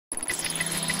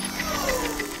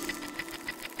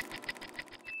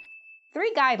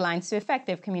3 guidelines to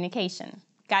effective communication.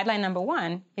 Guideline number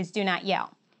 1 is do not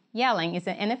yell. Yelling is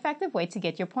an ineffective way to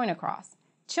get your point across.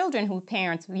 Children whose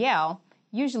parents yell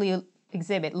usually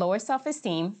exhibit lower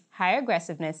self-esteem, higher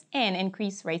aggressiveness, and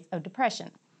increased rates of depression.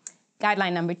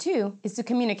 Guideline number 2 is to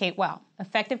communicate well.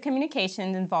 Effective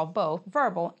communications involve both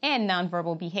verbal and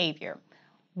nonverbal behavior.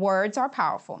 Words are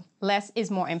powerful. Less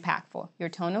is more impactful. Your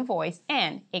tone of voice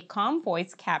and a calm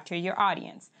voice capture your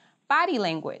audience. Body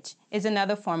language is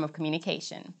another form of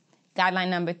communication. Guideline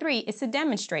number 3 is to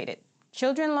demonstrate it.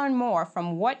 Children learn more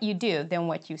from what you do than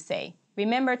what you say.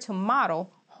 Remember to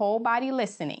model whole body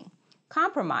listening.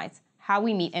 Compromise how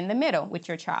we meet in the middle with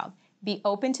your child. Be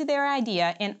open to their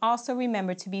idea and also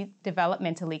remember to be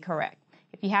developmentally correct.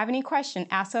 If you have any questions,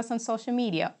 ask us on social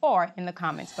media or in the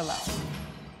comments below.